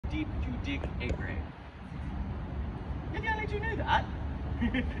deep you dig a grave? Maybe only you knew that.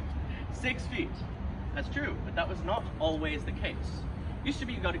 6 feet. That's true, but that was not always the case. Used to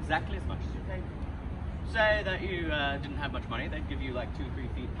be you got exactly as much as you paid for. Say that you didn't have much money, they'd give you like 2 or 3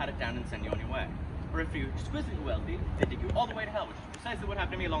 feet, pat it down and send you on your way. Or if you're exquisitely wealthy, they'd dig you all the way to hell, which is precisely what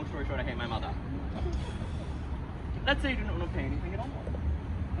happened to me. Long story short, I hate my mother. Let's say you didn't want to pay anything at all.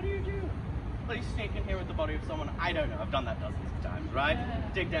 What do you do? Well, you sneak in here with the body of someone, I don't know, I've done that dozens of times, right?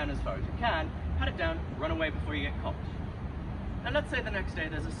 Dig down as far as you can, pat it down, run away before you get caught. And let's say the next day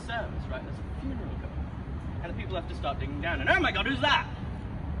there's a service, right? There's a funeral going. And the people have to start digging down, and oh my god, who's that?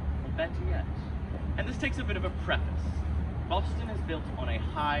 Well, better yet. And this takes a bit of a preface. Boston is built on a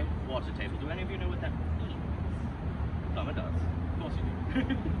high water table. Do any of you know what that means? Plumber does. Of course you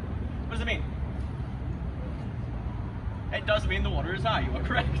do. What does it mean? It does mean the water is high, you are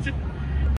correct.